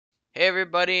Hey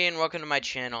everybody, and welcome to my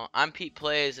channel. I'm Pete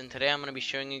Plays, and today I'm going to be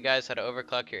showing you guys how to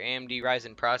overclock your AMD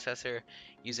Ryzen processor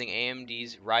using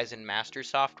AMD's Ryzen Master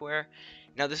software.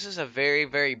 Now this is a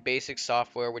very basic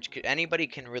software which anybody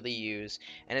can really use,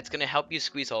 and it's going to help you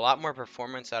squeeze a lot more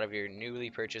performance out of your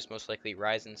newly purchased, most likely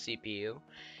Ryzen CPU.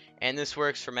 And this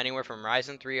works from anywhere from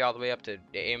Ryzen 3 all the way up to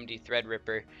the AMD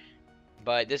Threadripper.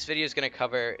 But this video is going to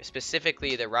cover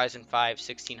specifically the Ryzen 5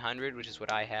 1600, which is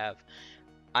what I have,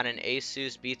 on an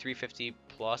ASUS B350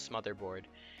 Plus motherboard.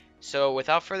 So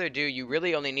without further ado, you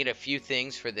really only need a few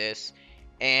things for this,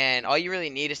 and all you really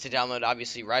need is to download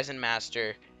obviously Ryzen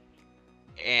Master,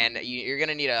 and you're going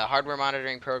to need a hardware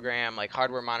monitoring program like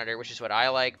Hardware Monitor, which is what I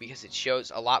like because it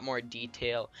shows a lot more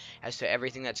detail as to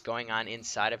everything that's going on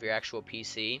inside of your actual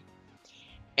PC.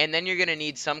 And then you're going to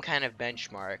need some kind of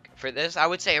benchmark. For this, I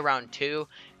would say around 2,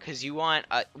 because you want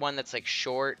one that's like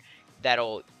short,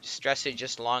 that'll stress it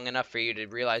just long enough for you to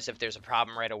realize if there's a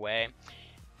problem right away.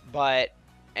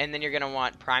 And then you're going to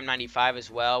want Prime 95 as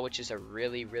well, which is a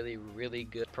really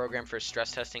good program for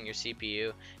stress testing your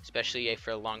CPU, especially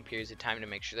for long periods of time, to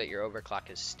make sure that your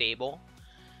overclock is stable.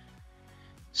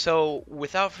 So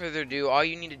without further ado, all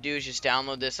you need to do is just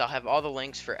download this. I'll have all the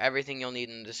links for everything you'll need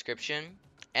in the description.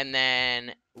 And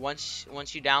then once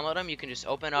you download them, you can just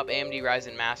open up AMD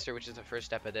Ryzen Master, which is the first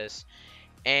step of this.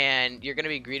 And you're going to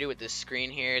be greeted with this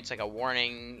screen here. It's like a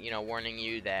warning, warning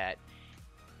you that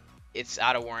it's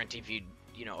out of warranty if you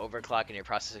overclock and your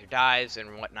processor dies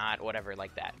and whatnot, whatever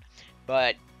like that.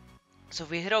 But so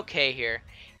if we hit OK here,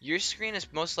 your screen is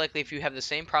most likely, if you have the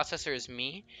same processor as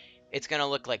me, it's going to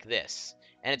look like this.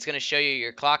 And it's going to show you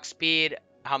your clock speed,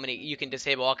 how many, you can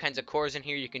disable all kinds of cores in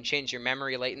here. You can change your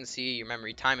memory latency, your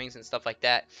memory timings and stuff like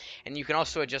that. And you can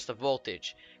also adjust the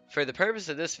voltage. For the purpose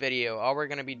of this video, all we're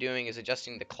going to be doing is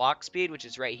adjusting the clock speed, which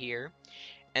is right here,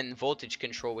 and voltage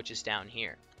control, which is down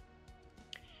here.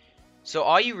 So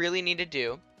all you really need to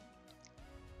do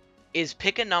is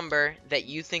pick a number that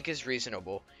you think is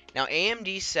reasonable. Now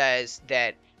AMD says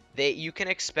that you can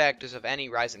expect, as of any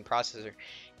Ryzen processor,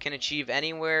 can achieve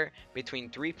anywhere between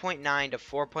 3.9 to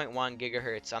 4.1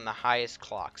 gigahertz on the highest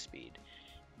clock speed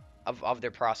of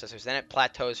their processors. Then it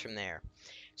plateaus from there.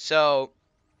 So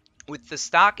with the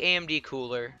stock AMD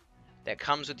cooler that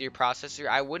comes with your processor,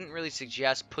 I wouldn't really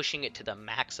suggest pushing it to the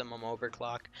maximum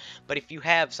overclock. But if you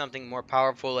have something more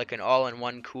powerful like an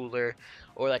all-in-one cooler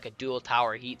or like a dual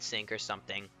tower heatsink or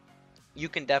something, you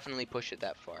can definitely push it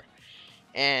that far.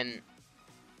 And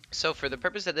so for the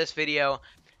purpose of this video,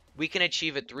 we can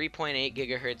achieve a 3.8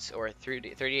 gigahertz or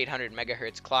 3800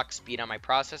 megahertz clock speed on my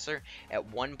processor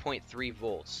at 1.3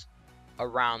 volts,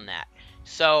 around that.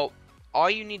 So all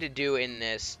you need to do in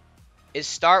this is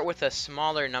start with a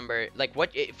smaller number. Like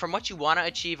from what you want to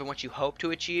achieve and what you hope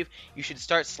to achieve, you should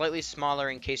start slightly smaller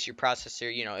in case your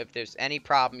processor, if there's any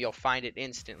problem, you'll find it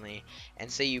instantly. And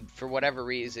say for whatever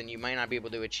reason, you might not be able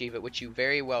to achieve it, which you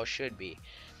very well should be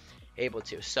able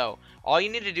to. So all you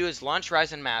need to do is launch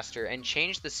Ryzen Master and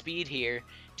change the speed here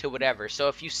to whatever. So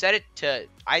if you set it to,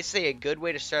 I say a good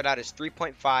way to start out is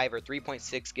 3.5 or 3.6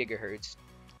 gigahertz,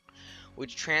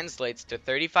 which translates to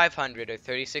 3500 or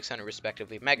 3600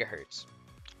 respectively megahertz.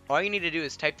 All you need to do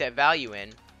is type that value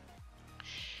in,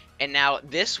 and now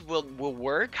this will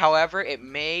work. However, it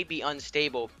may be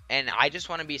unstable, and I just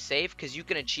want to be safe because you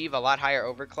can achieve a lot higher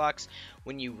overclocks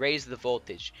when you raise the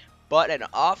voltage. But an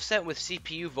offset with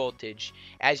CPU voltage,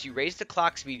 as you raise the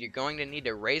clock speed, you're going to need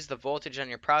to raise the voltage on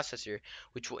your processor,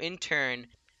 which will in turn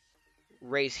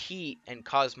raise heat and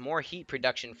cause more heat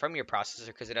production from your processor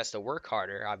because it has to work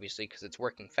harder, obviously, because it's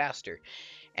working faster.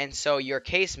 And so your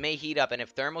case may heat up, and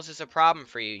if thermals is a problem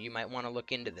for you, you might want to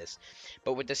look into this.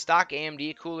 But with the stock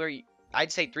AMD cooler,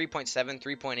 I'd say 3.7,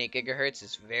 3.8 gigahertz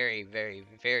is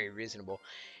very reasonable.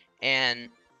 And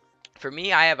for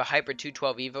me, I have a Hyper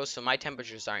 212 Evo, so my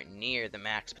temperatures aren't near the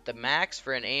max. But the max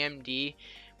for an AMD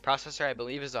processor, I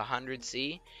believe, is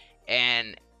 100C.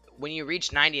 And when you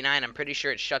reach 99, I'm pretty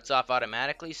sure it shuts off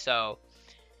automatically, so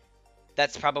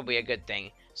that's probably a good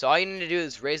thing. So all you need to do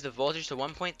is raise the voltage to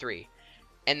 1.3,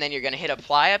 and then you're going to hit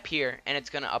apply up here, and it's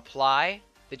going to apply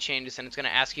the changes, and it's going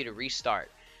to ask you to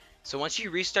restart. So once you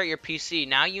restart your PC,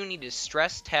 now you need to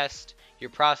stress test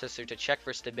your processor to check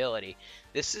for stability.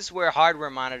 This is where Hardware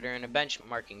Monitor and a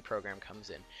benchmarking program comes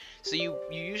in. So you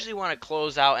usually want to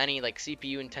close out any like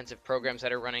CPU intensive programs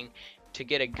that are running to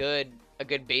get a good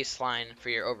baseline for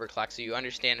your overclock, so you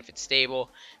understand if it's stable.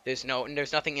 There's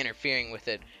nothing interfering with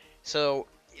it. So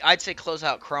I'd say close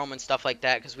out Chrome and stuff like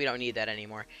that because we don't need that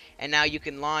anymore. And now you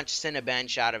can launch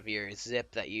Cinebench out of your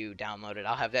zip that you downloaded.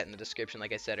 I'll have that in the description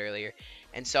like I said earlier.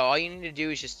 And so all you need to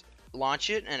do is just launch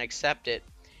it and accept it.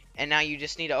 And now you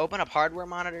just need to open up Hardware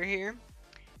Monitor here,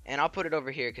 And I'll put it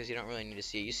over here because you don't really need to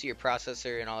see it. You see your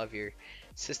processor and all of your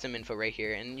system info right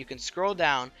here. And you can scroll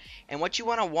down, and what you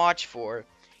want to watch for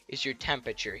is your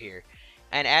temperature here.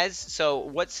 And so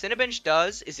what Cinebench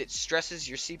does is it stresses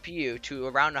your CPU to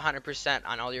around 100%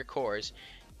 on all your cores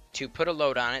to put a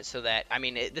load on it so that, I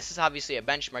mean, this is obviously a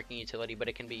benchmarking utility, but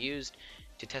it can be used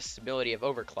to test stability of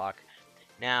overclock.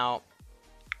 Now,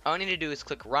 all I need to do is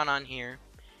click run on here,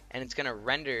 and it's going to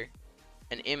render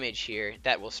an image here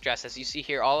that will stress. As you see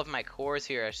here, all of my cores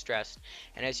here are stressed,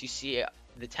 and as you see,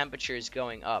 the temperature is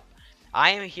going up.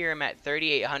 I am here, I'm at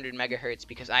 3800 megahertz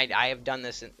because I have done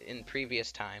this in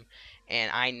previous time,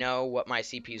 and I know what my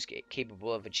CPU is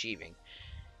capable of achieving.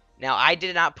 Now, I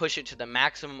did not push it to the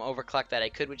maximum overclock that I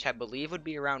could, which I believe would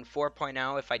be around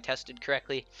 4.0 if I tested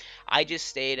correctly. I just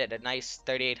stayed at a nice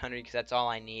 3800 because that's all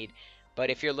I need.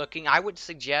 But if you're looking, I would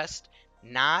suggest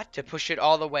not to push it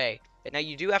all the way. Now,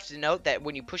 you do have to note that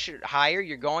when you push it higher,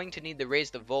 you're going to need to raise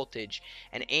the voltage.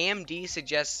 And AMD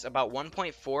suggests about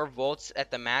 1.4 volts at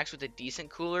the max with a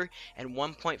decent cooler, and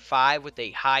 1.5 with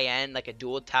a high-end, like a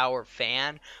dual tower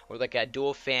fan, or like a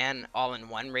dual fan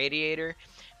all-in-one radiator.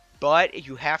 But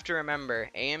you have to remember,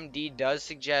 AMD does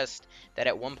suggest that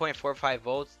at 1.45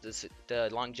 volts, the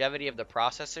longevity of the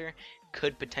processor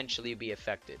could potentially be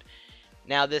affected.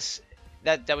 Now,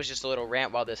 that was just a little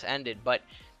rant while this ended, but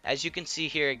as you can see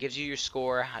here, it gives you your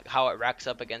score, how it racks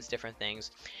up against different things,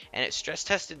 and it stress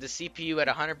tested the CPU at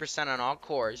 100% on all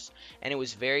cores, and it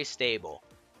was very stable.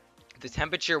 The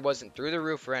temperature wasn't through the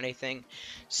roof or anything,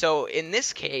 so in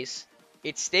this case,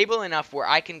 it's stable enough where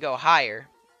I can go higher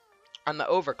on the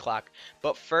overclock.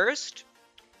 But first,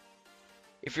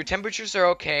 if your temperatures are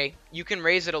okay, you can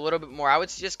raise it a little bit more. I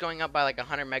would suggest going up by like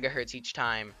 100 megahertz each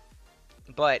time,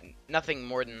 but nothing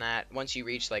more than that. Once you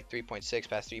reach like 3.6,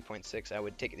 past 3.6, I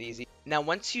would take it easy. Now,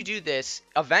 once you do this,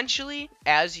 eventually,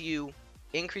 as you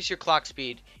increase your clock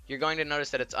speed, you're going to notice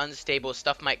that it's unstable,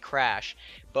 stuff might crash.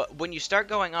 But when you start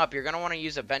going up, you're going to want to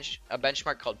use a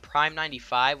benchmark called Prime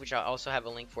 95, which I'll also have a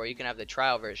link for. You can have the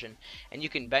trial version, and you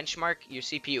can benchmark your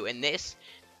CPU. And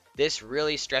this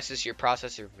really stresses your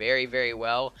processor very, very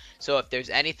well. So if there's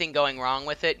anything going wrong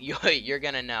with it, you're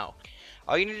going to know.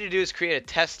 All you need to do is create a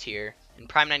test here. In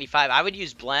Prime 95, I would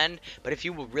use Blend, but if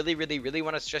you really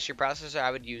want to stress your processor, I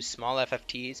would use small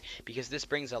FFTs because this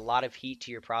brings a lot of heat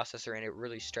to your processor and it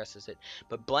really stresses it.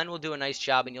 But Blend will do a nice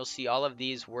job, and you'll see all of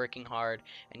these working hard,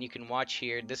 and you can watch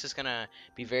here. This is going to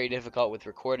be very difficult with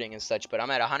recording and such, but I'm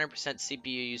at 100% CPU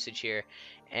usage here,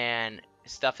 and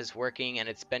stuff is working, and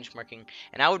it's benchmarking.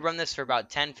 And I would run this for about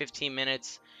 10-15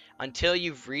 minutes until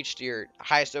you've reached your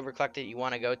highest overclock that you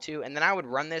want to go to, and then I would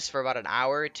run this for about an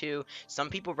hour or two.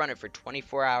 Some people run it for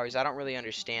 24 hours. I don't really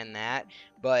understand that,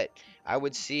 but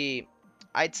I'd say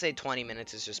 20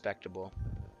 minutes is respectable.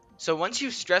 So once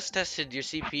you've stress tested your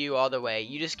CPU all the way,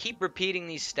 you just keep repeating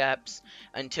these steps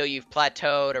until you've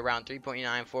plateaued around 3.9,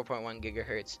 4.1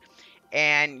 gigahertz,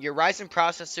 and your Ryzen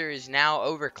processor is now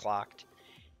overclocked.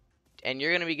 And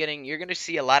you're going to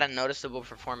see a lot of noticeable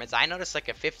performance. I noticed like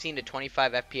a 15 to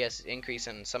 25 FPS increase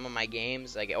in some of my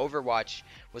games. Like Overwatch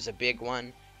was a big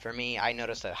one for me. I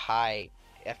noticed a high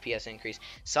FPS increase.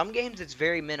 Some games it's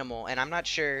very minimal, and I'm not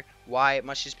sure why. It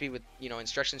must just be with,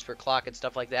 instructions for clock and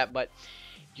stuff like that. But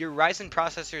your Ryzen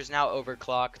processor is now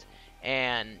overclocked,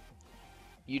 and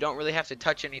you don't really have to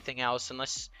touch anything else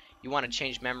unless you want to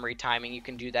change memory timing. You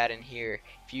can do that in here.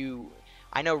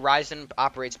 I know Ryzen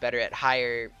operates better at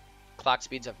higher clock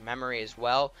speeds of memory as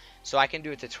well, so I can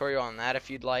do a tutorial on that if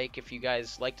you'd like. If you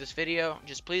guys like this video,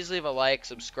 just please leave a like,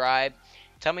 subscribe,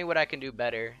 tell me what I can do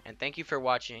better, and thank you for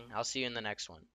watching. I'll see you in the next one.